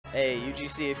Hey,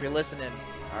 UGC, if you're listening,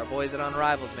 our boys at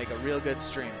Unrivaled make a real good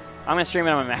stream. I'm gonna stream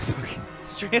it on my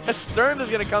MacBook. Sturm is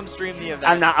gonna come stream the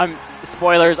event.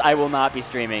 Spoilers. I will not be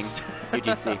streaming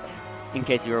UGC. In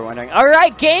case you were wondering. All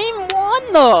right, game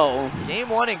one though. Game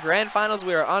one in grand finals.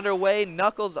 We are underway.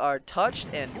 Knuckles are touched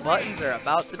and buttons are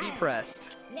about to be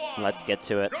pressed. Let's get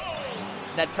to it.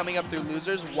 Ned coming up through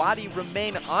losers. WaDi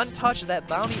remain untouched. That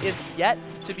bounty is yet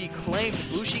to be claimed.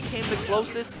 Bushi came the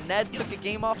closest. Ned took a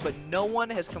game off, but no one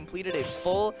has completed a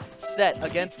full set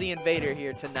against the Invader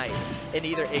here tonight in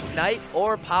either Ignite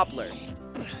or Poplar.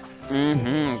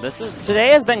 Today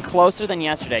has been closer than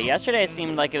yesterday. Yesterday it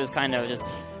seemed like it was kind of just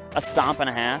a stomp and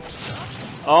a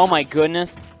half. Oh my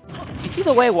goodness! Do you see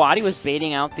the way WaDi was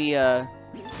baiting out the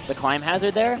climb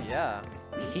hazard there? Yeah.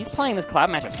 He's playing this cloud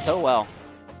matchup so well.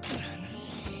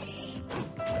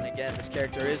 And again, this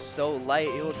character is so light.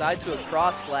 He will die to a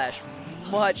cross slash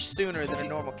much sooner than a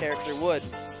normal character would.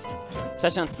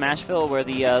 Especially on Smashville, where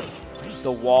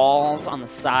the walls on the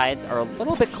sides are a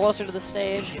little bit closer to the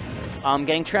stage.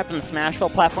 Getting trapped on the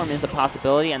Smashville platform is a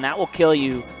possibility, and that will kill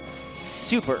you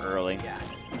super early. Yeah.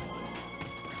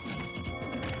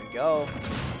 There we go.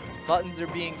 Buttons are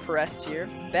being pressed here.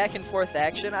 Back and forth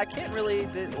action. I can't really...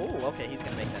 Oh, okay, he's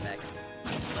going to make that back.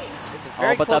 It's a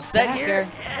very close set here,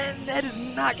 and Ned is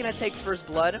not going to take first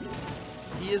blood.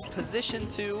 He is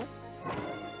positioned to...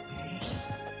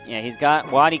 Yeah, he's got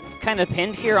WaDi kind of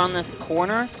pinned here on this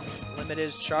corner. Limit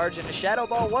is charged, and the Shadow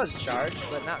Ball was charged,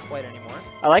 but not quite anymore.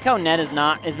 I like how Ned is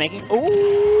making...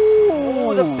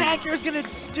 Ooh! The back air is going to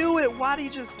do it.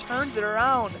 WaDi just turns it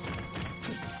around.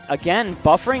 Again,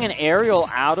 buffering an aerial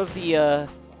out of the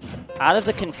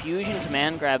confusion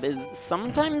command grab is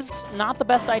sometimes not the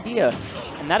best idea,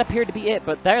 and that appeared to be it.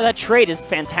 But that trade is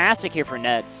fantastic here for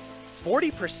Ned.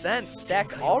 40%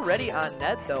 stacked already on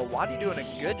Ned, though. WaDi doing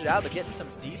a good job of getting some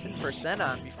decent percent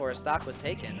on before a stock was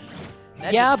taken.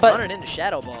 Ned just running into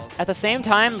Shadow Balls. At the same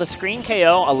time, the screen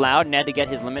KO allowed Ned to get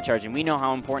his limit charge, and we know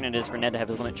how important it is for Ned to have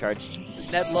his limit charged.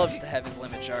 Ned loves to have his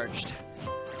limit charged.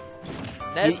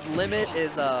 Ned's limit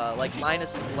is like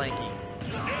Linus's blanking.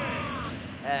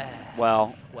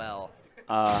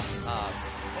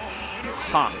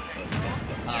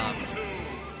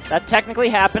 That technically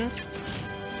happened.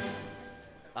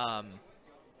 I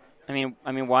mean,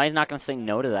 why he's not gonna say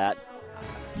no to that?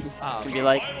 He's just gonna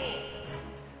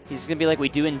be like, we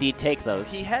do indeed take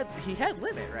those. He had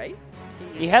limit, right?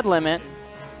 He had limit.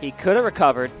 He could have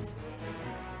recovered,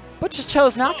 but just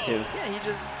chose not to. Yeah, he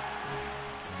just.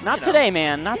 Not today,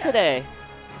 man. Not today.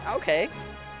 Okay.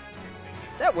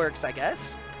 That works, I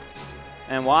guess.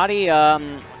 And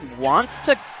WaDi wants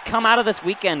to come out of this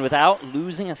weekend without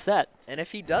losing a set. And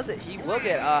if he does it, he will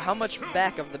get. How much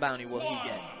back of the bounty will he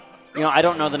get? You know, I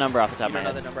don't know the number off the top of my head.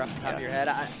 You don't know the number off the top of your head.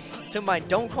 To my,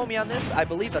 don't quote me on this. I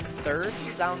believe a third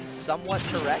sounds somewhat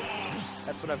correct.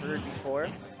 That's what I've heard before.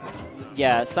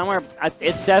 Yeah, somewhere.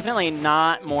 It's definitely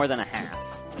not more than a half.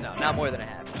 No, not more than a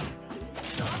half.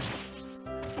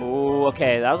 Ooh,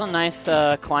 okay, that was a nice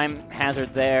climb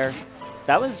hazard there.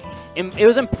 It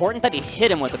was important that he hit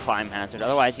him with the climb hazard,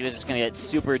 otherwise he was just gonna get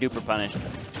super duper punished.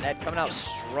 Ned coming out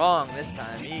strong this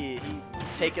time. He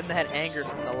taking that anger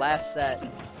from the last set,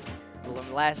 the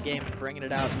last game, and bringing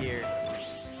it out here.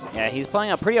 Yeah, he's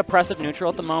playing a pretty oppressive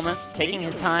neutral at the moment, taking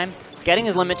his time, getting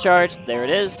his limit charge. There it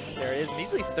is. There it is.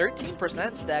 Measly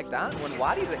 13% stacked on when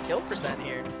WaDi's at kill percent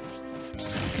here.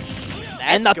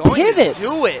 And the pivot.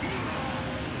 Do it.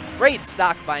 Great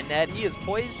stock by Ned. He is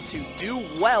poised to do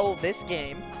well this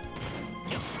game.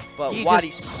 But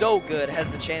WaDi's so good, has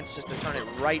the chance just to turn it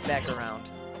right back around.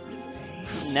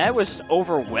 Ned was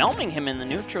overwhelming him in the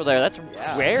neutral there. That's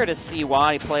rare to see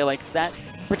WaDi play like that,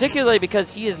 particularly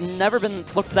because he has never been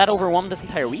looked that overwhelmed this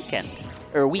entire weekend,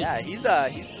 or week. Yeah, he's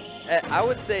I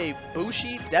would say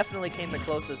Bushi definitely came the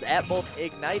closest at both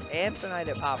Ignite and tonight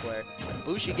at Poplar.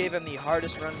 Bushi gave him the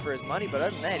hardest run for his money, but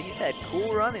other than that, he's had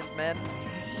cool run-ins, man.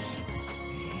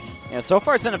 Yeah, so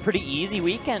far it's been a pretty easy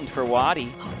weekend for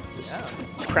WaDi. Just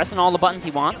pressing all the buttons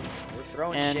he wants. We're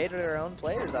throwing shade at our own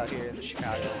players out here in the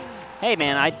Chicago. Hey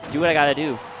man, I do what I gotta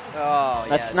do. Oh,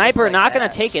 that sniper like not gonna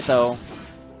take it though.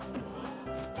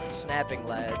 Snapping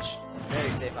ledge,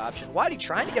 very safe option. WaDi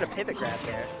trying to get a pivot grab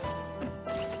there.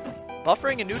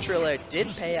 Buffering a neutral air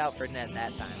did pay out for Ned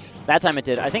that time. That time it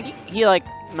did. I think he like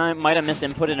might have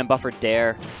misinputted and buffered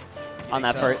dare on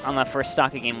that first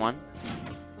stock of game one.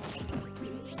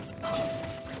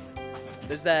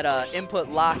 There's that input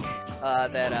lock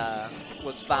that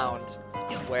was found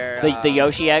where the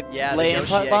Yoshi egg lay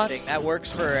input lock thing that works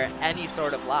for any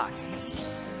sort of lock.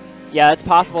 Yeah, it's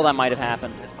possible that might have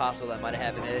happened. It's possible that might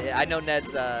have happened. I know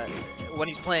Ned's when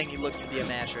he's playing, he looks to be a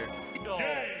masher.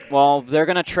 Well, they're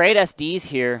going to trade SDs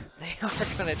here. They are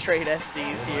going to trade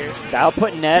SDs here. That'll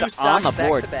put Ned on the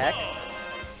board. Back to back.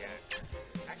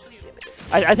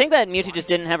 I think that Mewtwo just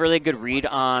didn't have a really good read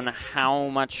on how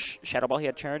much Shadow Ball he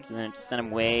had charged, and then it sent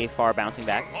him way far bouncing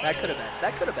back. That could have been.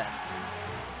 That could have been.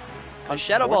 Because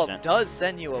Shadow Ball does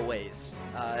send you a ways.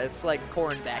 It's like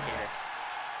corn back air.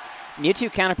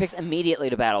 Mewtwo counterpicks immediately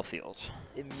to Battlefield.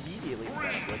 Immediately to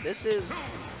Battlefield. This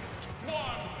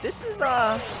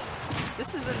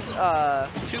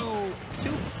isn't too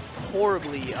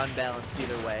horribly unbalanced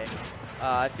either way.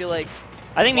 I feel like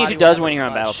I think Mewtwo does win here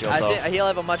on Battlefield, though. He'll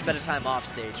have a much better time off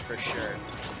stage for sure.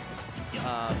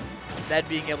 Ned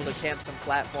being able to camp some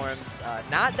platforms,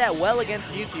 not that well against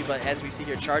Mewtwo, but as we see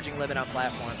here, charging limit on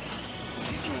platform.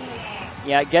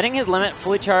 Yeah, getting his limit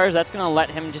fully charged, that's going to let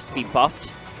him just be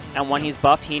buffed. And when he's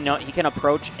buffed, he can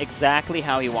approach exactly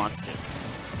how he wants to.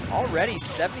 Already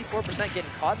 74%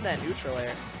 getting caught in that neutral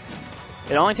air.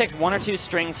 It only takes 1 or 2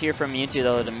 strings here from Mewtwo,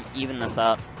 though, to even this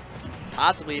up.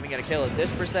 Possibly even get a kill. At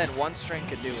this percent, 1 string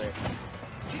could do it.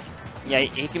 Yeah,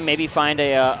 he can maybe find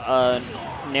a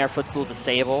Nair footstool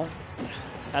disable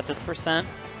at this percent.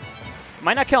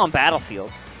 Might not kill on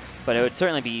Battlefield, but it would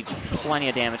certainly be plenty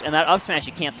of damage. And that up smash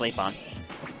you can't sleep on.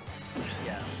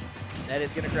 Yeah. Ned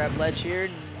is going to grab ledge here.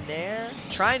 Nair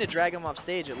trying to drag him off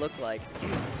stage, it looked like.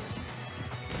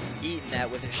 Eating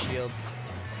that with his shield.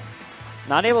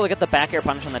 Not able to get the back air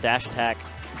punish on the dash attack.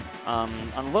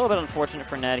 A little bit unfortunate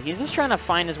for Ned. He's just trying to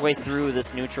find his way through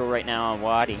this neutral right now on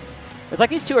WaDi. It's like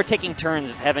these two are taking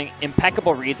turns having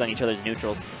impeccable reads on each other's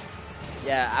neutrals.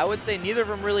 Yeah, I would say neither of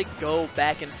them really go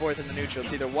back and forth in the neutral.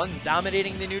 It's either one's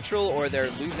dominating the neutral or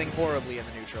they're losing horribly in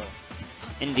the neutral.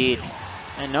 Indeed.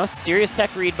 And no serious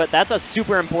tech read, but that's a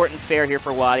super important fair here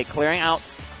for WaDi, clearing out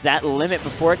that limit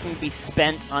before it can be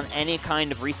spent on any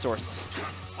kind of resource,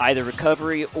 either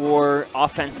recovery or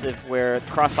offensive, where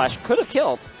cross slash could have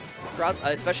killed.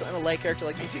 Especially on a light character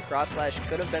like Mewtwo, cross slash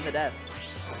could have been the death.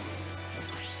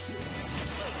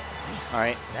 All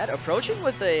right. That approaching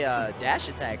with a dash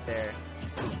attack there.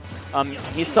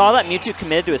 He saw that Mewtwo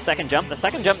committed to his second jump. The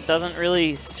second jump doesn't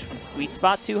really sweet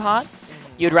spot too hot.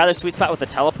 You'd rather sweet spot with a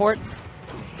teleport,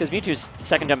 because Mewtwo's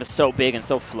second jump is so big and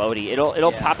so floaty.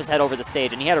 It'll pop his head over the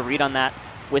stage, and he had a read on that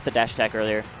with the dash attack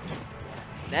earlier.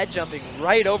 Ned jumping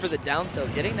right over the down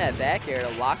tilt, getting that back air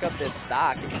to lock up this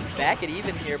stock. Back it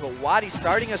even here, but WaDi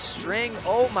starting a string.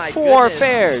 Oh my goodness. 4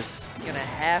 fairs. He's going to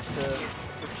have to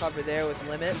recover there with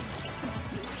limit.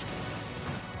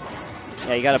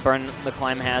 Yeah, you got to burn the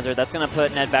climb hazard. That's going to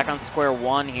put Ned back on square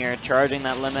 1 here, charging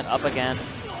that limit up again.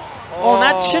 Oh, and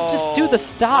that should just do the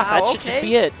stock. Wow, that should just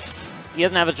be it. He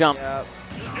doesn't have a jump. Yep.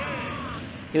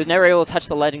 He was never able to touch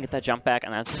the ledge and get that jump back,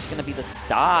 and that's just going to be the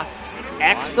stock.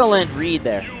 Excellent read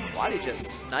there. WaDi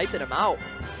just sniping him out.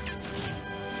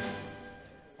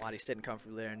 WaDi sitting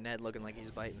comfortably there, and Ned looking like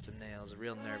he's biting some nails.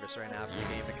 Real nervous right now for the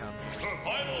game to come.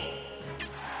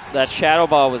 That Shadow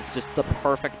Ball was just the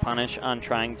perfect punish on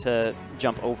trying to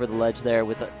jump over the ledge there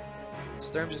with it.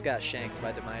 Sturm just got shanked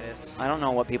by Demitis. I don't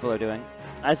know what people are doing.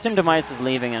 I assume Demitis is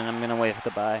leaving, and I'm going to wave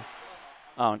goodbye.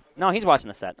 Oh, no, he's watching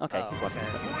the set. Okay, he's watching the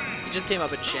set. He just came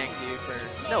up and shanked you for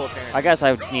no apparent. I guess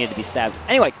I just needed to be stabbed.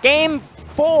 Anyway, game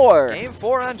 4. Game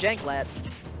 4 on Janklat.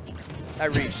 I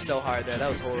reached so hard there. That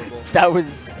was horrible. That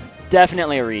was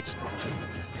definitely a reach.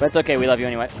 But it's okay. We love you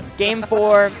anyway. Game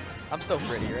 4. I'm so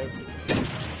pretty, right?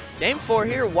 Game 4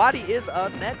 here. WaDi is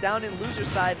up. Ned down in loser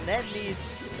side. Ned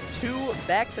needs 2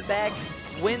 back-to-back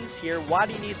wins here.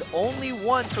 WaDi needs only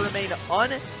 1 to remain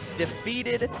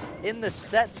undefeated in the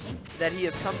sets that he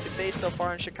has come to face so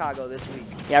far in Chicago this week.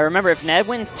 Yeah, remember, if Ned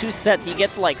wins 2 sets, he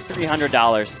gets like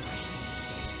 $300.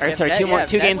 Or sorry, Ned,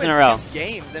 2 games in a row. 2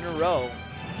 games in a row.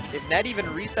 If Ned even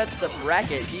resets the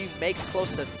bracket, he makes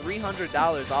close to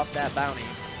 $300 off that bounty.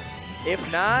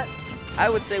 If not, I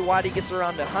would say WaDi gets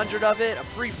around 100 of it, a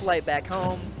free flight back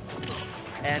home.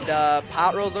 And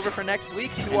pot rolls over for next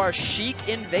week to our Chic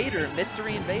Invader,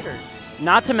 Mystery Invader.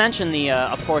 Not to mention the,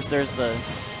 of course, there's the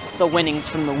winnings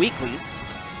from the weeklies.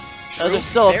 True. Those are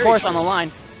still, Very of course, true. on the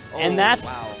line. Oh, And that's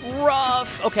wow.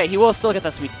 rough. Okay, he will still get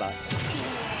that sweet spot.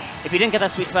 If he didn't get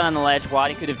that sweet spot on the ledge,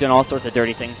 WaDi could have done all sorts of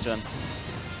dirty things to him.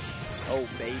 Oh,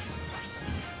 baby.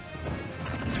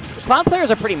 The Cloud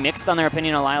players are pretty mixed on their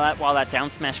opinion on Lilat while that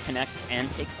down smash connects and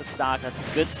takes the stock. That's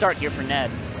a good start here for Ned.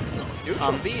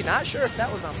 Neutral B, not sure if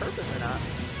that was on purpose or not.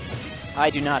 I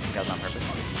do not think that was on purpose.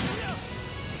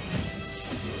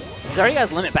 He's already got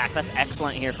his limit back. That's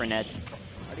excellent here for Ned.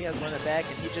 He has limit back,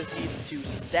 and he just needs to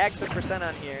stack some percent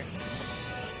on here.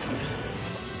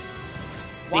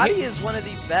 WaDi is one of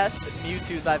the best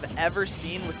Mewtwo's I've ever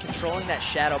seen with controlling that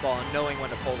Shadow Ball and knowing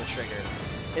when to pull the trigger.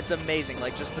 It's amazing.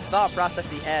 Like, just the thought process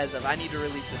he has of, I need to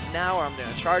release this now, or I'm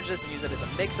going to charge this and use it as a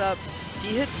mix-up.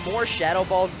 He hits more Shadow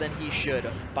Balls than he should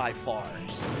by far.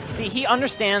 See, he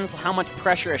understands how much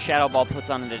pressure a Shadow Ball puts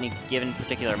on at any given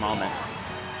particular moment.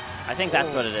 I think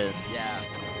that's what it is. Yeah.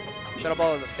 Shadow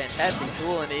Ball is a fantastic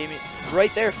tool, and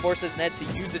right there forces Ned to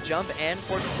use a jump and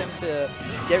forces him to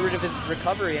get rid of his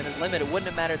recovery and his limit. It wouldn't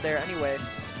have mattered there anyway.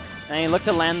 And he looked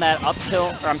to land that up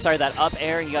tilt, or I'm sorry, that up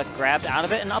air. He got grabbed out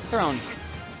of it and up thrown.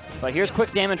 But here's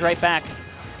quick damage right back.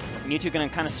 Mewtwo going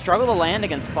to kind of struggle to land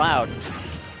against Cloud.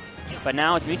 But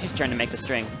now it's Mewtwo's turn to make the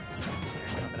string.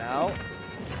 Coming out.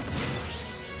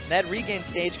 Ned regains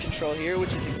stage control here,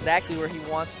 which is exactly where he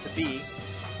wants to be.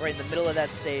 Right in the middle of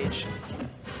that stage.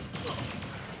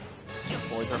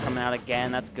 Forward throw coming out again.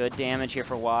 That's good damage here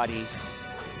for WaDi.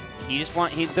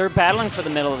 They're battling for the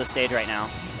middle of the stage right now.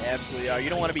 They absolutely are. You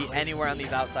don't want to be anywhere on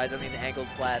these outsides, on these angled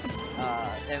plats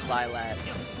and Lilat.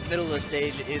 Middle of the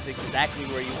stage is exactly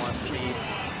where you want to be.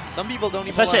 Some people don't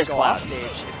even want to go off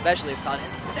stage, especially as Cloud.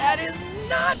 And that is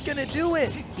not going to do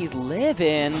it. He's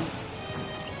living.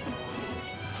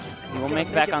 He won't make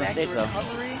it back on stage, though.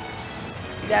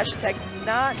 Dash attack,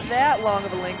 not that long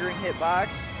of a lingering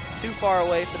hitbox. Too far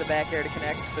away for the back air to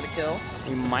connect for the kill.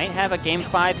 We might have a game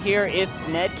 5 here if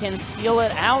Ned can seal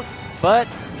it out, but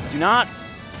do not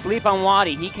sleep on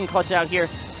WaDi. He can clutch it out here.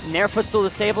 Nair footstool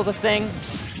disables a thing.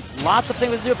 Lots of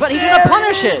things to do, but he's going to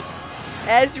punish it.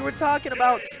 As you were talking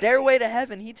about Stairway to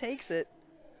Heaven, he takes it.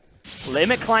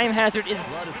 Limit Climb Hazard is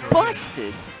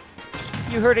busted.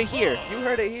 You heard it here. You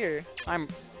heard it here.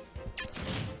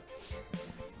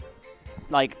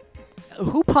 Like,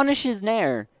 who punishes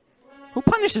Nair? Who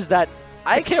punishes that?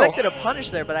 I expected a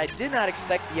punish there, but I did not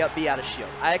expect the up B out of shield.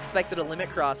 I expected a limit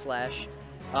cross slash.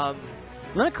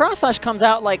 Limit cross slash comes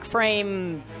out like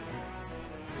frame,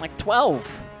 like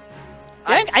 12.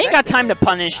 I ain't got time to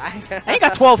punish. I ain't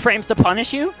got 12 frames to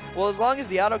punish you. Well, as long as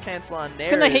the auto cancel on Nair it's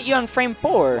gonna hit you on frame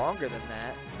 4. Longer than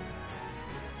that.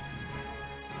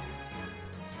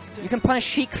 You can punish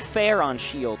Sheik fair on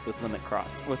shield with limit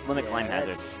climb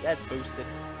hazard. That's boosted.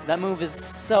 That move is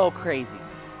so crazy.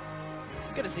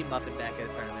 It's good to see Muffin back at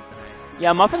a tournament tonight.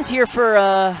 Yeah, Muffin's here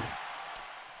for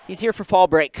he's here for fall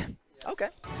break. Okay.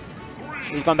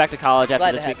 He's going back to college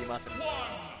after this week. Glad to have you,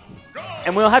 Muffin.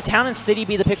 And we'll have Town and City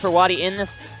be the pick for WaDi in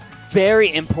this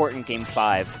very important game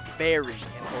 5. Very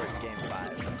important game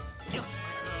 5.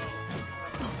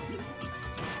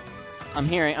 I'm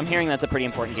hearing that's a pretty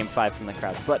important game 5 from the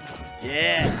crowd. But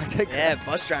yeah, yeah,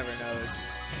 bus driver knows.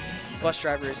 Bus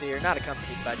driver is here, not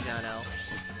accompanied by John L.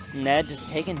 Ned just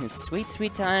taking his sweet,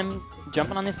 sweet time,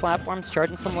 jumping on these platforms,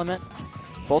 charging some limit.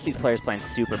 Both these players playing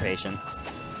super patient.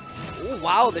 Oh,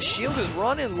 wow, the shield is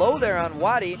running low there on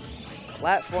WaDi.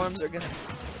 Platforms are going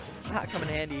to not come in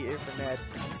handy here for Ned.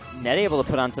 Ned able to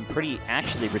put on some pretty,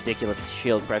 actually ridiculous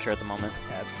shield pressure at the moment.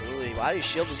 Absolutely. WaDi's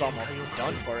shield was almost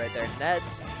done for right there.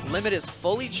 Ned's limit is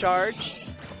fully charged.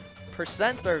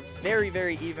 Percents are very,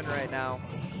 very even right now.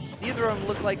 Neither of them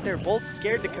look like they're both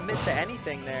scared to commit to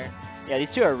anything there. Yeah,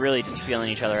 these two are really just feeling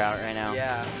each other out right now.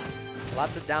 Yeah.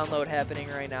 Lots of download happening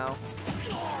right now.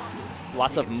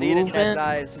 Lots of movement. See it in Ned's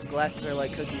eyes. His glasses are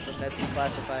like Cookie from Ned's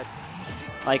Declassified.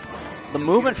 Like, the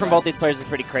movement from both these players is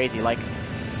pretty crazy. Like,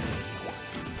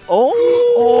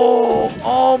 oh,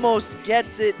 almost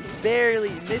gets it,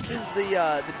 barely misses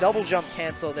the double jump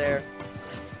cancel there.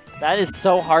 That is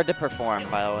so hard to perform,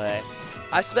 by the way.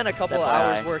 I spent a couple of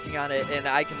hours working on it, and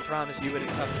I can promise you it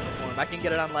is tough to perform. I can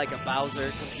get it on like a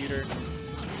Bowser computer,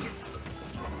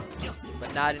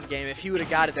 but not in game. If he would have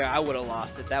got it there, I would have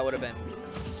lost it. That would have been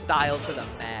style to the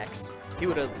max. He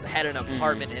would have had an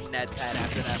apartment in Ned's head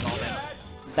after that moment.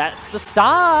 That's the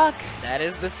stock. That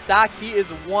is the stock. He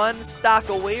is one stock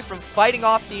away from fighting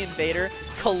off the invader,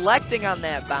 collecting on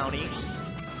that bounty.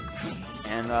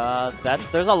 And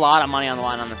there's a lot of money on the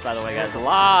line on this, by the way, guys. A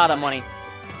lot of money.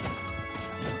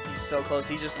 He's so close.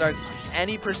 He just starts.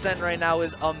 Any percent right now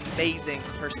is amazing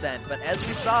percent. But as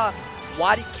we saw,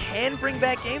 WaDi can bring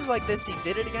back games like this. He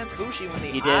did it against Bushi when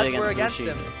the odds were against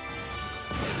him.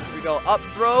 Here we go. Up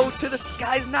throw to the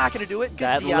sky's not going to do it.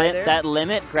 Good DI there. That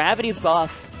limit gravity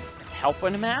buff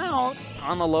helping him out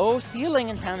on the low ceiling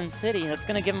in Town and City. That's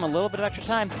going to give him a little bit of extra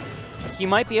time. He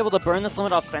might be able to burn this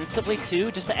limit offensively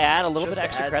too, just to add a little bit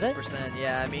extra credit. Percent,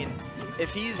 yeah. I mean,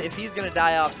 if he's going to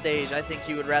die off stage, I think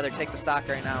he would rather take the stock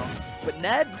right now. But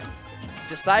Ned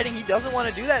deciding he doesn't want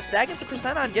to do that, stacking some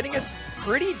percent on, getting a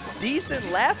pretty decent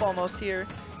lap almost here.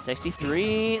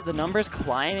 63, the numbers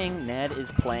climbing. Ned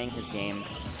is playing his game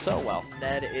so well.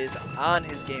 Ned is on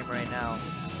his game right now.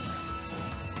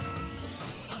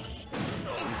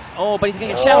 Oh, but he's going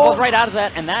to get Shadow Ball right out of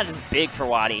that, and that is big for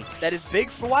WaDi. That is big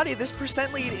for WaDi. This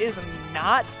percent lead is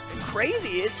not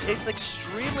crazy. It's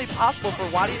extremely possible for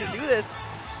WaDi to do this.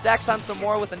 Stacks on some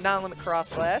more with a non-limit cross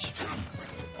slash.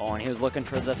 Oh, and he was looking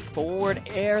for the forward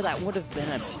air. That would have been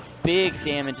a big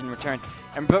damage in return.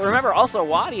 But remember, also,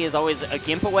 WaDi is always a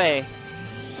gimp away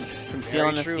from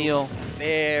sealing the steal.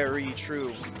 Very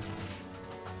true.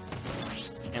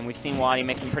 And we've seen WaDi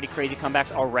make some pretty crazy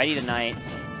comebacks already tonight.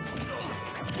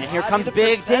 And here comes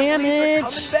big damage.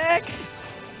 Coming back.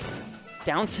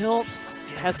 Down tilt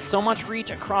has so much reach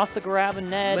across the grab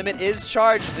and Ned. Limit is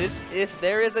charged. If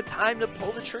there is a time to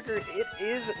pull the trigger, it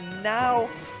is now.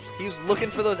 He was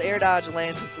looking for those air dodge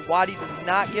lands. WaDi does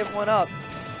not give one up.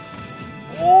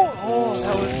 Oh,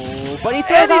 that was. But he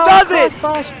does it.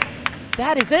 Slash.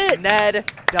 That is it.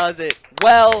 Ned does it.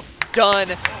 Well done,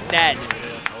 Ned.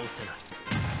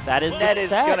 That is Ned the is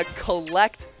set. gonna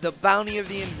collect the bounty of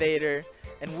the invader.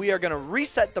 And we are going to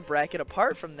reset the bracket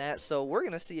apart from that, so we're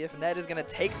going to see if Ned is going to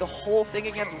take the whole thing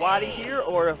against WaDi here,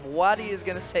 or if WaDi is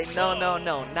going to say, no, no,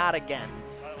 no, not again.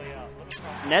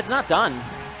 Ned's not done.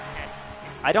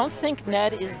 I don't think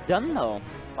Ned is done, though.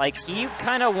 Like, he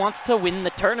kind of wants to win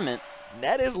the tournament.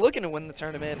 Ned is looking to win the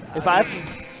tournament. As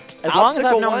long as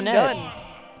I've known Ned.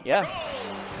 Yeah.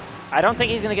 I don't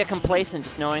think he's going to get complacent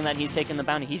just knowing that he's taking the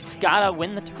bounty. He's got to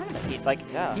win the tournament.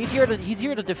 He's here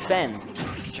to defend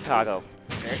Chicago.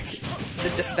 The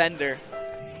defender.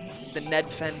 The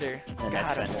Ned Fender.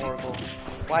 God, I'm horrible.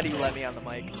 Why do you let me on the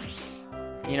mic?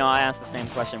 You know, I asked the same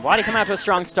question. WaDi coming out to a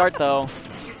strong start, though.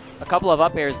 A couple of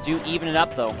up airs do even it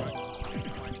up, though.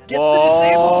 Gets the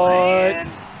disable, man.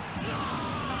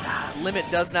 Limit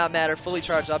does not matter. Fully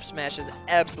charged up smash is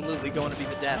absolutely going to be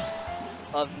the death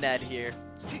of Ned here.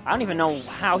 I don't even know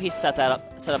how he set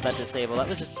up that disable. That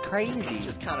was just crazy.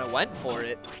 Just kind of went for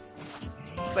it.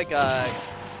 It's like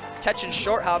catching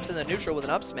short hops in the neutral with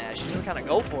an up smash. You just kind of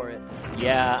go for it.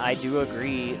 Yeah, I do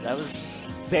agree. That was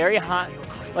very hot.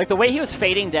 Like, the way he was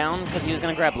fading down because he was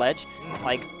going to grab ledge,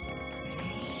 like,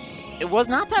 it was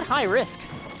not that high risk.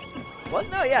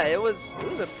 It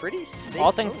was a pretty safe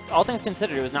all things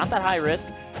considered, it was not that high risk,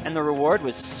 and the reward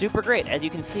was super great, as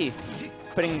you can see.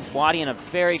 Putting WaDi in a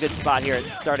very good spot here at the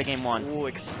start of game one. Ooh,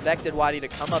 expected WaDi to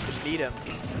come up and beat him.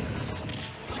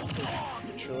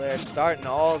 Neutral air starting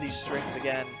all these strings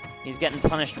again. He's getting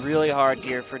punished really hard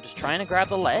here for just trying to grab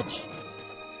the ledge.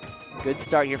 Good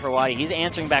start here for WaDi. He's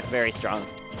answering back very strong.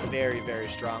 Very, very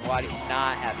strong. WaDi's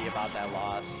not happy about that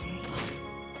loss.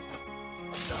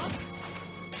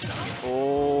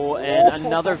 Oh, and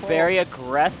another very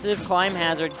aggressive climb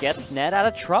hazard gets Ned out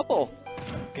of trouble.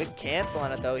 Good cancel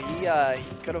on it, though. He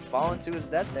could have fallen to his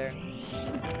death there.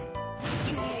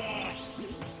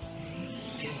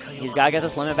 He's got to get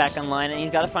this limit back online, and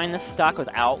he's got to find this stock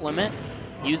without limit.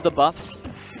 Use the buffs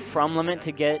from limit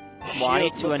to get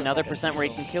WaDi to another percent where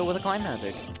he can kill with a climb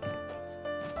hazard.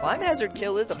 Climb hazard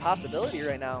kill is a possibility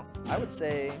right now. I would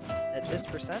say at this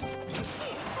percent.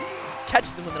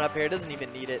 Catches him with an up air, doesn't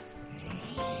even need it.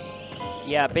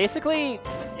 Yeah, basically,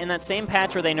 in that same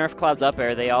patch where they nerfed Cloud's up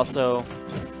air, they also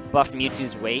buffed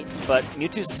Mewtwo's weight, but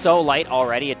Mewtwo's so light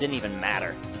already, it didn't even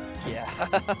matter. Yeah.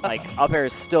 Like, up air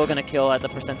is still going to kill at the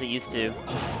percents it used to.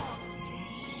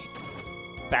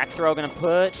 Back throw going to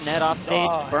put Ned off stage,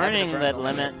 burning that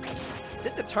limit.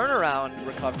 Did the turnaround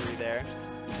recovery there.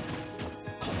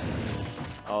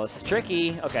 Oh, it's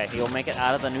tricky. Okay, he'll make it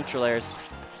out of the neutral airs.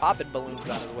 Popping balloons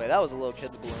on his way. That was a little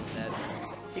kid's balloon, Ned.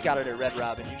 He got it at Red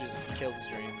Robin. You just killed his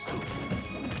dreams.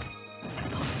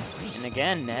 And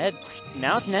again, Ned.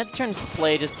 Now it's Ned's turn to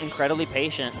play just incredibly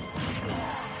patient.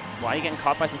 Why are you getting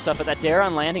caught by some stuff? But that dare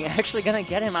on landing actually going to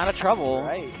get him out of trouble.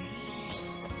 Right.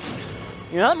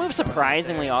 You know, that move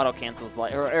surprisingly auto-cancels,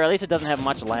 or at least it doesn't have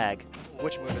much lag.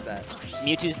 Which move is that?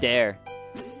 Mewtwo's dare.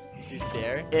 Mewtwo's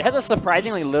dare? It has a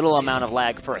surprisingly little amount of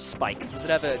lag for a spike. Does it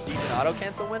have a decent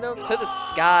auto-cancel window? To the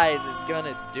skies is going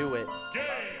to do it.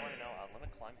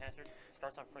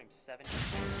 On frame 7.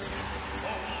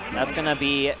 That's gonna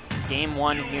be game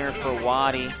one here for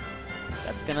WaDi.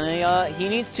 That's gonna he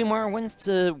needs 2 more wins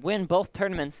to win both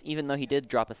tournaments, even though he did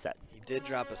drop a set. He did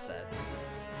drop a set.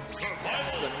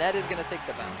 So Ned is gonna take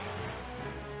the bounty.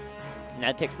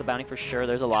 Ned takes the bounty for sure.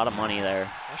 There's a lot of money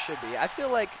there. There should be. I feel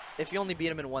like if you only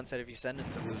beat him in one set, if you send him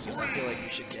to losers, I feel like you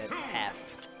should get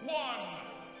half.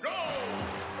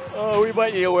 Oh, we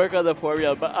might need to work on the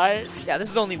formula, but Yeah, this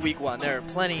is only week one. There are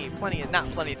not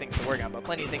plenty of things to work on, but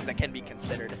plenty of things that can be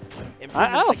considered.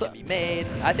 Improvements that can be made.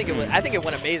 I think it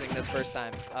went amazing this first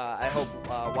time. I hope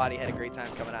WaDi had a great time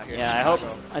coming out here. Yeah,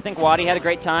 I think WaDi had a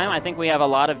great time. I think we have a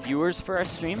lot of viewers for our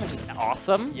stream, which is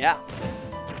awesome. Yeah.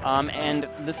 And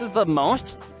this is the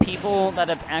most people that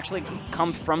have actually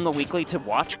come from the weekly to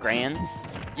watch Grands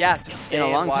Yeah, to stay in a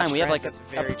and long watch time. We have like Grands, a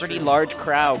that's very pretty true. large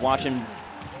crowd watching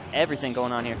everything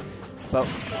going on here. But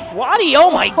WaDi,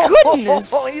 oh my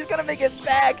goodness! Oh, he's gonna make it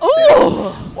back.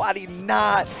 Oh! WaDi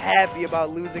not happy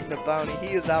about losing the bounty.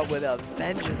 He is out with a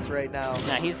vengeance right now.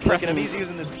 Yeah, he's Look at pressing. him. He's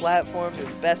using this platform to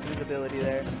the best of his ability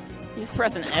there. He's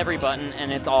pressing every button,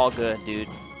 and it's all good, dude.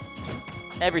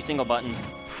 Every single button.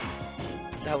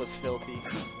 That was filthy.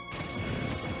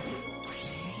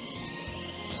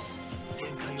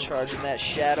 Charging that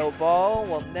Shadow Ball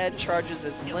while Ned charges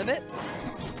his limit.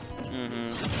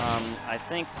 I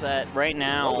think that right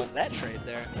now. What was that trade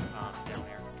there?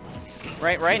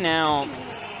 Right now,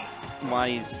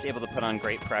 WaDi's able to put on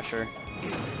great pressure.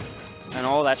 And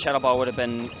all that Shadow Ball would have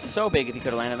been so big if he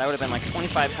could have landed. That would have been like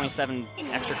 25, 27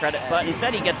 extra credit. But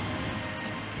instead, he gets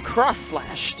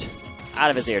cross-slashed out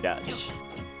of his air dodge.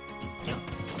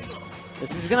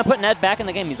 This is going to put Ned back in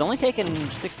the game. He's only taken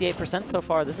 68% so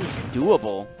far. This is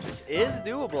doable. This is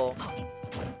doable.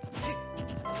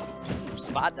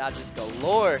 Spot dodges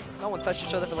galore. No one touched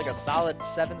each other for like a solid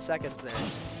 7 seconds there.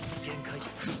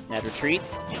 Ned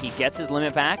retreats. He gets his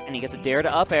limit back, and he gets a dare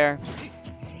to up air.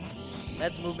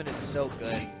 Ned's movement is so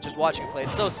good. Just watching him play,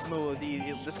 it's so smooth.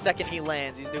 The second he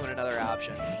lands, he's doing another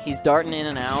option. He's darting in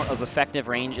and out of effective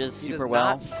ranges super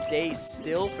well. He does not stay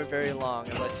still for very long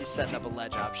unless he's setting up a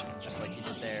ledge option, just like he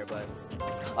did there. But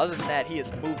other than that, he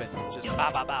is moving. Just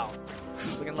bow, bow, bow.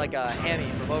 Looking like a hammy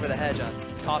from over the hedge on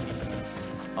Coffee.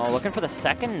 Oh, looking for the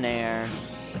second nair.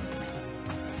 To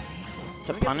Doesn't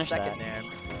get the punish second that. nair.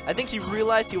 I think he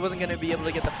realized he wasn't going to be able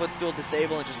to get the footstool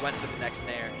disable and just went for the next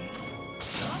nair.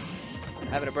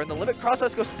 Having to burn the limit.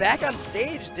 Cross goes back on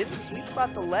stage. Didn't sweet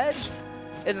spot the ledge.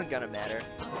 Isn't going to matter.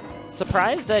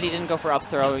 Surprised that he didn't go for up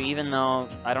throw, even though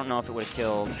I don't know if it would have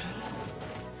killed.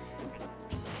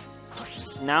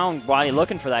 Now WaDi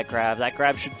looking for that grab. That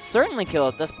grab should certainly kill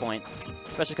at this point,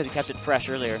 especially because he kept it fresh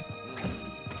earlier.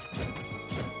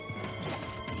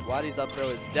 WaDi's up throw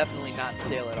is definitely not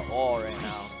stale at all right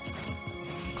now.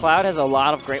 Cloud has a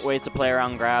lot of great ways to play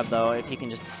around grab, though, if he can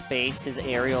just space his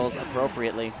aerials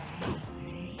appropriately.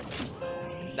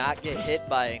 Not get hit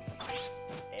by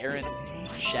Aaron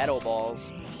Shadow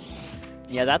Balls.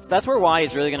 Yeah, that's where WaDi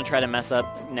is really going to try to mess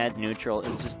up Ned's neutral,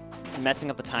 is just messing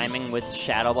up the timing with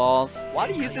Shadow Balls.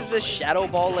 WaDi uses this Shadow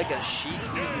Ball like a sheep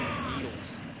uses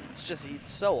needles. It's just, it's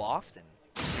so often.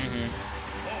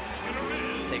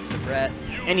 Takes a breath.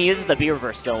 And he uses the B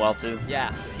reverse so well, too.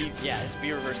 Yeah, his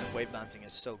B reverse and wave bouncing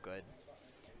is so good.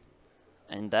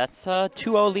 And that's a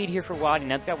 2-0 lead here for WaDi.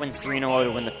 Ned's got to win 3-0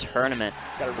 to win the tournament.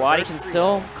 Gotta WaDi reverse can 3-0.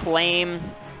 still claim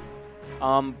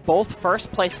both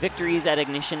first-place victories at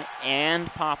Ignition and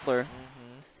Poplar,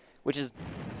 which is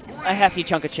a hefty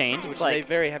chunk of change. Which It's is like a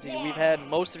very hefty. We've had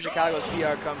most of Chicago's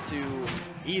PR come to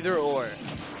either or.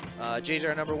 JJ,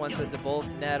 our number 1 to both.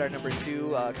 Ned, our number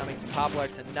 2, coming to Poplar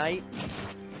tonight.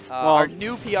 Well, our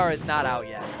new PR is not out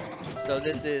yet. So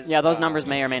this is... yeah, those numbers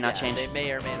may or may not change. They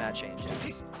may or may not change,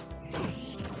 yes.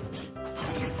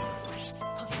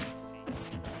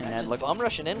 And Just look, bum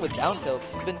rushing in with down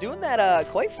tilts. He's been doing that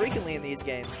quite frequently in these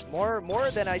games. More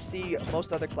than I see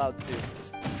most other Clouds do.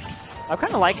 I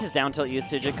kind of like his down tilt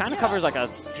usage. It kind of covers like a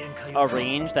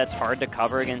range that's hard to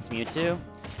cover against Mewtwo.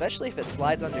 Especially if it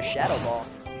slides under Shadow Ball.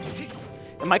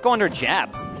 It might go under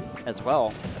jab as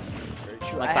well. That's very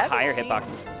true. Like I the haven't higher seen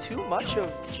hitboxes. too much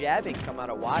of jabbing come out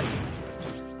of WaDi.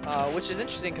 Which is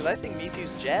interesting because I think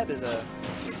Mewtwo's jab is a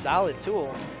solid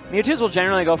tool. Mewtwo's will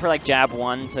generally go for like jab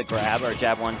 1 to grab or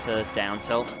jab 1 to down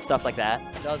tilt, stuff like that.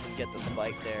 Doesn't get the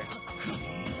spike there.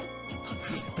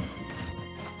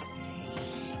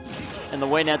 And the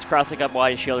way Ned's crossing up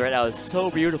WaDi's shield right now is so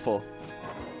beautiful.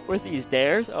 With these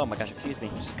dares, oh my gosh, excuse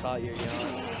me. Just caught your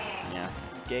yawn. Yeah,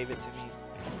 Gave it to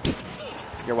me.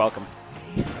 you're welcome.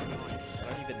 I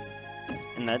don't even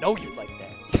And that, know you like that.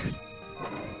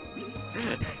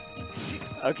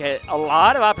 okay, a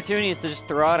lot of opportunities to just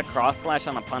throw out a cross slash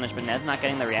on a punish, but Ned's not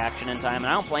getting the reaction in time, and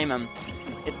I don't blame him.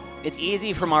 It's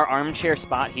easy from our armchair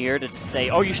spot here to just say,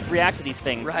 oh, you should react to these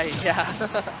things. Right, yeah.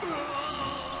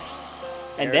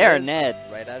 And There it there, is. Ned.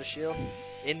 Right out of shield.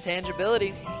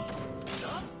 Intangibility.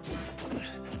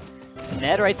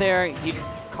 Ned right there, he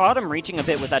just caught him reaching a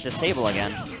bit with that disable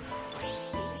again.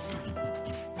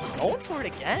 Going for it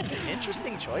again.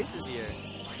 Interesting choices here.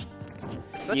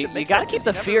 It's such a You mix gotta up keep 'cause the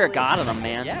you never fear of really God in him,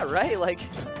 man. Yeah, right. Like,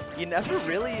 you never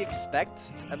really expect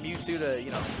a Mewtwo to,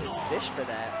 you know, fish for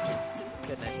that.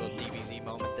 Good, nice little DBZ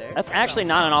moment there. That's actually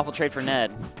not an awful trade for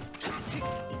Ned.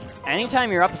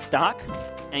 Anytime you're up a stock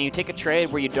and you take a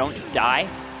trade where you don't just die,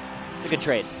 it's a good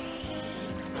trade.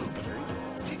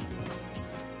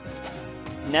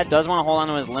 Ned does want to hold on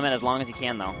to his limit as long as he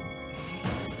can, though.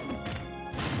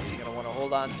 He's going to want to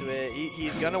hold on to it.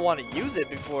 He's going to want to use it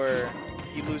before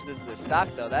he loses the stock,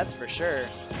 though. That's for sure.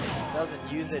 Doesn't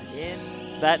use it in.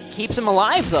 That keeps him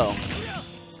alive, though.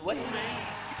 What?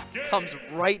 Comes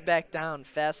right back down.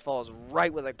 Fast falls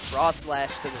right with a cross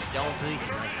slash to the dome.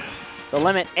 The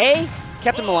limit, A,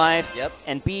 kept him alive. Yep.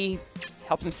 And B,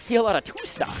 helped him seal out a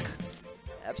 2-stock.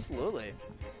 Absolutely.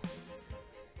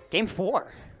 Game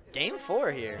 4. Game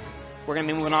 4 here. We're going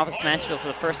to be moving off of Smashville for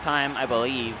the first time, I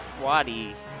believe.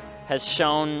 WaDi has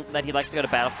shown that he likes to go to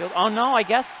Battlefield. Oh, no, I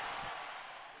guess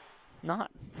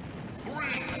not.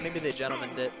 Maybe they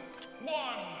gentlemened it.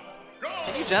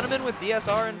 Can you gentlemen with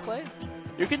DSR in play?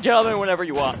 You can gentleman whenever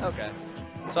you want. Okay.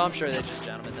 So I'm sure they just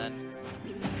gentlemen then.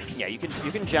 Yeah, you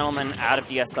can gentleman out of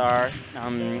DSR.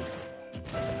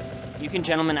 You can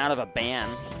gentleman out of a ban.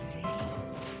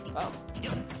 Oh.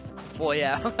 Well,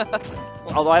 yeah.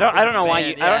 Well, although I don't know why ban,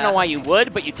 you yeah. I don't know why you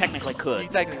would, but you technically could. You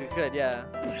technically could, yeah.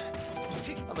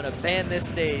 I'm gonna ban this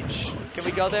stage. Can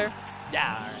we go there?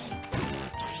 Yeah. All right.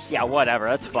 Yeah, whatever.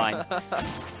 That's fine.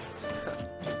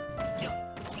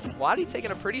 WaDi taking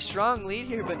a pretty strong lead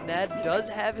here, but Ned does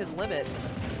have his limit.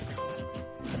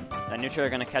 That neutral are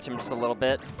going to catch him just a little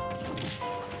bit.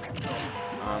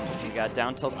 You got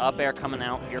down tilt up air coming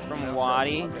out here from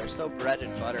WaDi. They're so bread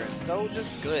and butter and so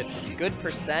just good. Good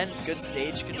percent, good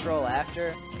stage control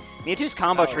after. Mewtwo's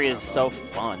combo tree is so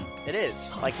fun. It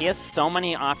is. Like, he has so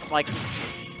many like...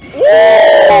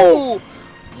 Whoa!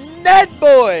 Ned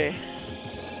boy!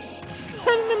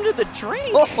 Sending him to the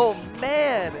drink! Oh,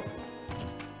 man!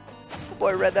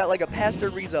 Boy read that like a pastor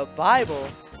reads a Bible.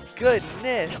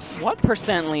 Goodness. What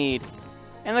percent lead?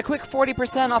 And the quick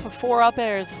 40% off of 4 up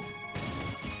airs.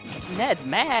 Ned's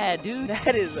mad, dude.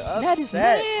 Ned is upset. Ned is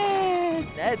mad.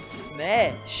 Ned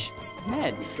smash.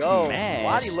 Ned Go.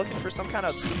 smash. WaDi looking for some kind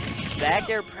of back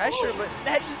air pressure, but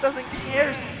Ned just doesn't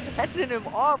care, sending him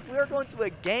off. We are going to a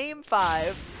Game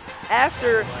 5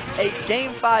 after a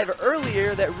Game 5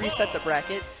 earlier that reset the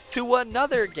bracket to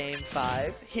another Game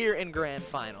 5 here in Grand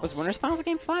Finals. Was Winners Finals a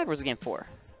Game 5 or was it Game 4?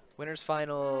 Winners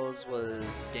Finals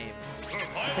was Game 4.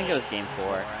 I think it was Game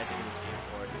 4. I think it was Game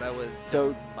 4 because that was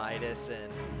so Midas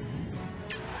and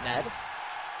Ned.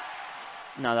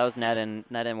 No, that was Ned and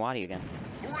WaDi again.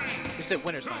 You said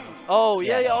Winners Finals. Oh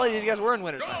yeah, all these guys were in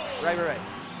Winners Finals. Right.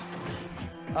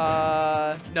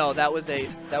 No, that was a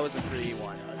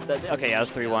 3-1. Okay, yeah, it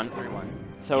was 3-1. 3-1.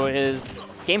 So it is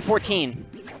Game 14.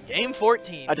 Game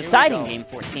 14. A deciding Game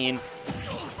 14.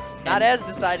 Not as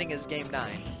deciding as Game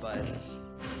 9, but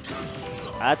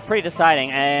that's pretty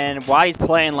deciding. And WaDi's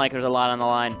playing like there's a lot on the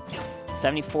line.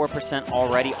 74%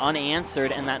 already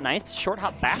unanswered, and that nice short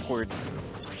hop backwards.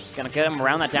 Gonna get him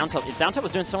around that down tilt. Down tilt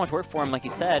was doing so much work for him, like you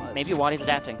said. Maybe WaDi's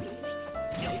adapting.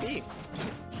 maybe.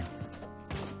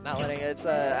 Not letting it. It's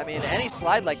I mean, any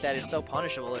slide like that is so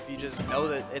punishable if you just know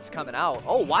that it's coming out.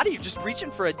 Oh, WaDi just reaching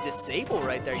for a disable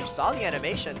right there. You saw the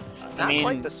animation. Not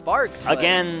quite the sparks.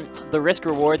 Again, the risk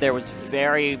reward there was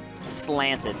very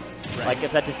slanted. Right. Like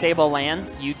if that disable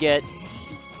lands, you get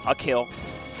a kill.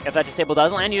 If that disable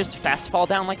doesn't land, you just fast fall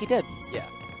down like he did. Yeah.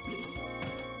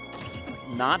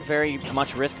 Not very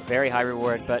much risk, very high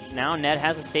reward, but now Ned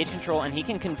has a stage control and he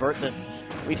can convert this.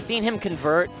 We've seen him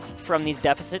convert from these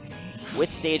deficits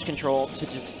with stage control to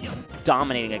just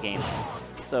dominating a game.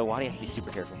 So WaDi has to be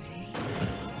super careful.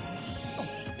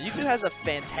 Mewtwo has a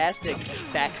fantastic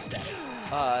backstep.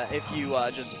 If you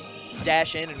just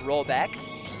dash in and roll back,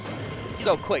 it's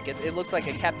so quick. It looks like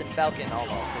a Captain Falcon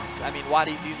almost. I mean,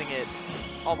 WaDi's using it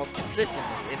almost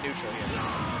consistently in neutral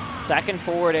here. Second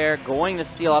forward air, going to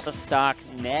seal out the stock.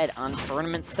 Ned on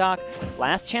tournament stock.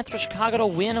 Last chance for Chicago to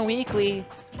win a weekly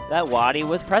that WaDi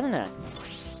was present at.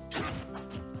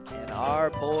 And our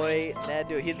boy Ned,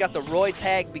 dude, he's got the Roy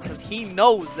tag because he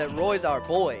knows that Roy's our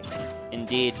boy.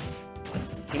 Indeed.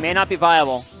 He may not be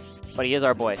viable, but he is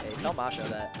our boy. Hey, tell Masha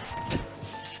that.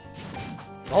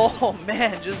 Oh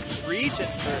man, just reaching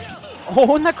for.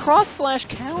 Oh, and the cross slash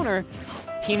counter.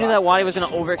 He knew that WaDi was going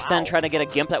to overextend, try to get a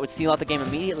Gimp that would seal out the game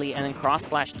immediately, and then cross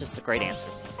slash, just a great answer.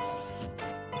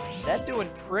 Ned doing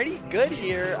pretty good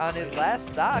here on his last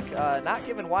stock, not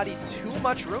giving WaDi too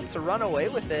much room to run away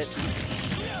with it.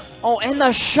 Oh, and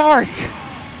the shark!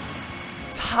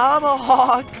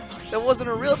 Tomahawk! That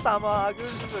wasn't a real tomahawk, it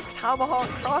was just a tomahawk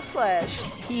cross slash.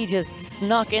 He just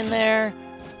snuck in there.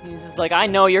 He's just like, I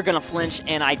know you're going to flinch,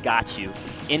 and I got you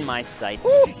in my sights.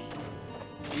 Woo!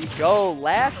 We go.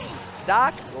 Last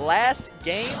stock, last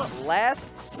game,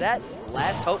 last set,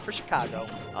 last hope for Chicago.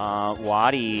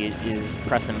 WaDi is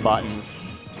pressing buttons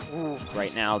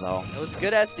right now, though. It was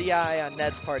good SDI on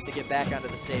Ned's part to get back onto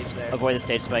the stage there. Avoid the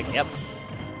stage spike, yep.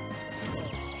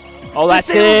 Oh, that's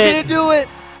Disable's it. gonna do it.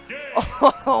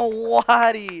 Oh,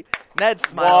 WaDi. Ned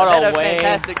smiled. What Ned a had a way.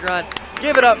 fantastic run.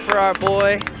 Give it up for our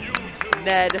boy,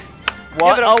 Ned.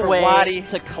 What Give it up a for way WaDi.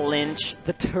 to clinch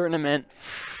the tournament.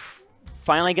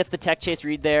 Finally gets the tech chase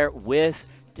read there with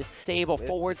disable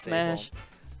forward smash.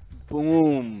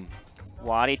 Boom.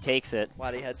 WaDi takes it.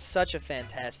 WaDi had such a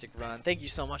fantastic run. Thank you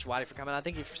so much, WaDi, for coming on.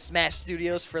 Thank you for Smash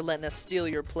Studios for letting us steal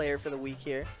your player for the week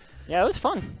here. Yeah, it was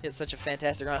fun. He had such a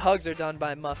fantastic run. Hugs are done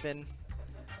by Muffin.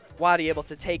 WaDi able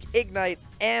to take Ignite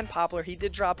and Poplar. He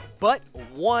did drop but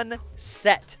one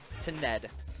set to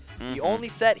Ned. The only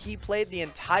set he played the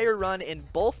entire run in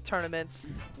both tournaments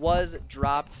was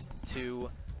dropped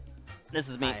to... This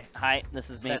is me. Hi,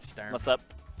 this is me. That's Sturm. What's up?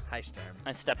 Hi, Sturm.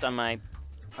 I stepped on my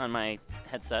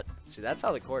headset. See, that's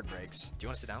how the cord breaks. Do you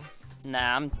want to sit down?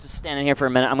 Nah, I'm just standing here for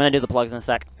a minute. I'm gonna do the plugs in a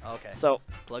sec. Okay. So,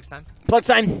 Plugs time? plugs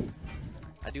time.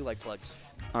 I do like plugs.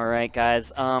 All right,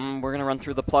 guys. We're gonna run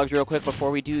through the plugs real quick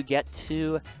before we do get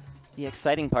to the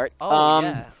exciting part. Oh,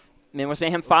 yeah. Midwest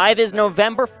Mayhem 5 is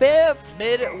November 5th.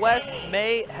 Midwest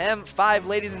Mayhem 5,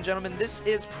 ladies and gentlemen. This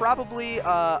is probably,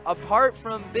 apart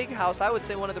from Big House, I would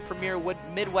say one of the premier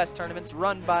Midwest tournaments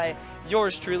run by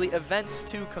yours truly, Events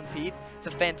to Compete. It's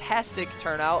a fantastic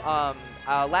turnout.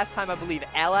 Last time, I believe,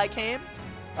 Ally came.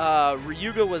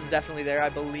 Ryuga was definitely there, I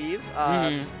believe.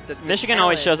 The Michigan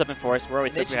always shows up in force. We're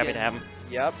always super happy to have him.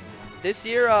 Yep. This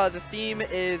year, the theme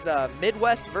is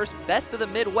Midwest versus Best of the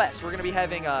Midwest. We're going to be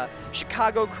having a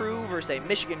Chicago crew versus a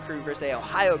Michigan crew versus a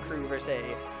Ohio crew versus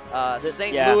a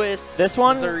St. Louis, This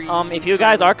one, Missouri if you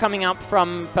guys are coming out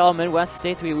from fellow Midwest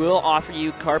states, we will offer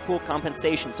you carpool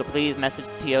compensation. So please message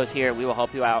the TOs here. We will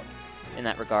help you out in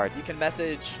that regard. You can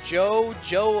message Joe.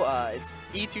 It's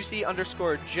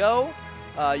E2C_Joe.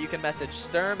 You can message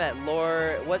Sturm at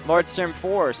Lord Sturm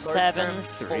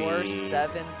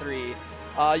 473.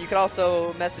 You can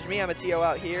also message me. I'm a TO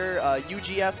out here.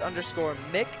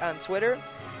 UGS_Mick on Twitter.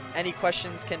 Any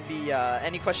questions can be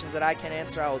any questions that I can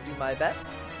answer. I will do my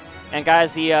best. And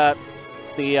guys, the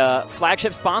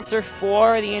flagship sponsor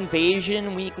for the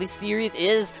Invasion Weekly Series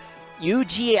is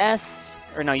UGS.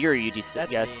 Or no, you're UGC.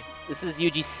 That's yes, me. this is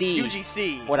UGC.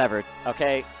 UGC. Whatever.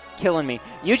 Okay, killing me.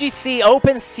 UGC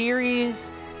Open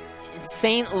Series.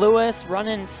 St. Louis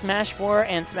running Smash 4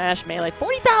 and Smash Melee.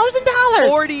 $40,000.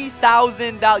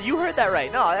 $40,000. You heard that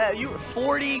right. No, you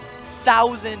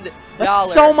 $40,000.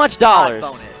 That's so much dollars.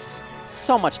 Bonus.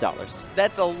 So much dollars.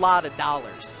 That's a lot of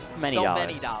dollars. Many so dollars.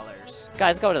 many dollars.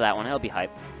 Guys, go to that one. It'll be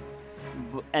hype.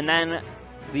 And then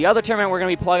the other tournament we're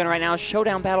going to be plugging right now is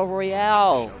Showdown Battle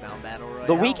Royale. Showdown Battle Royale.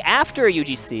 The week after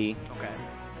UGC. Okay.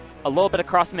 A little bit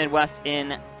across the Midwest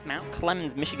in Mount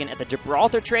Clemens, Michigan at the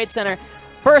Gibraltar Trade Center.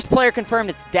 First player confirmed,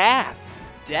 it's Death.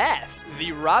 Death,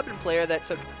 the Robin player that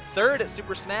took 3rd at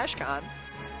Super Smash Con.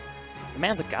 The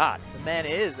man's a god. The man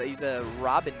is. He's a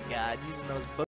Robin god using those books.